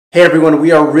Hey everyone,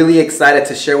 we are really excited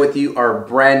to share with you our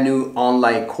brand new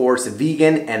online course,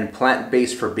 Vegan and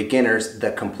Plant-Based for Beginners,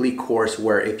 the complete course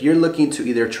where if you're looking to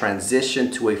either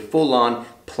transition to a full-on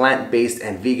plant-based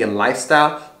and vegan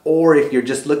lifestyle, or if you're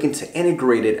just looking to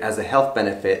integrate it as a health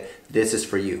benefit, this is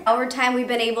for you. Over time, we've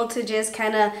been able to just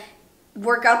kind of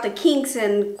work out the kinks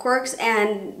and quirks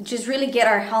and just really get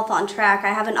our health on track.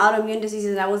 I have an autoimmune disease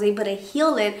and I was able to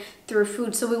heal it through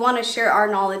food, so we want to share our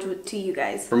knowledge to you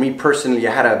guys. For me personally,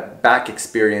 I had a back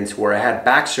experience where I had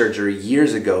back surgery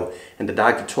years ago, and the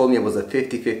doctor told me it was a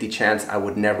 50-50 chance I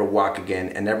would never walk again,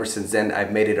 and ever since then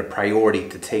I've made it a priority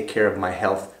to take care of my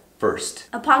health first.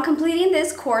 Upon completing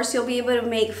this course, you'll be able to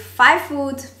make 5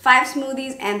 foods, 5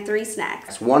 smoothies, and 3 snacks.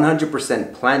 It's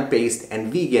 100% plant-based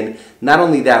and vegan. Not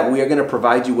only that, we are going to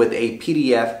provide you with a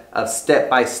PDF of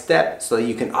step-by-step so that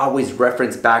you can always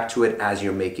reference back to it as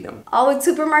you're making them. All with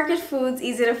supermarket foods,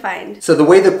 easy to find. So the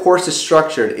way the course is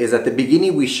structured is at the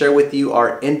beginning we share with you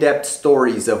our in-depth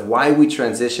stories of why we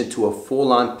transitioned to a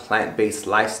full-on plant-based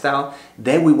lifestyle.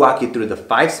 Then we walk you through the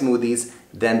 5 smoothies,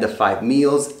 then the 5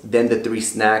 meals, then the 3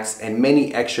 snacks, and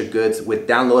many extra goods with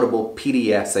downloadable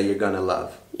PDFs that you're gonna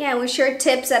love. Yeah, we share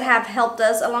tips that have helped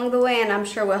us along the way, and I'm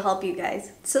sure will help you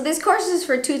guys. So this course is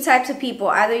for 2 types of people.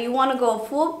 Either you want to go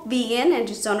full vegan and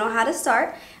just don't know how to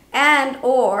start,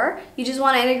 or you just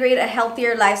want to integrate a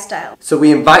healthier lifestyle. So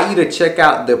we invite you to check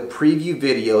out the preview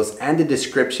videos and the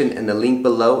description and the link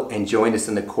below and join us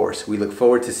in the course. We look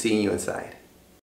forward to seeing you inside.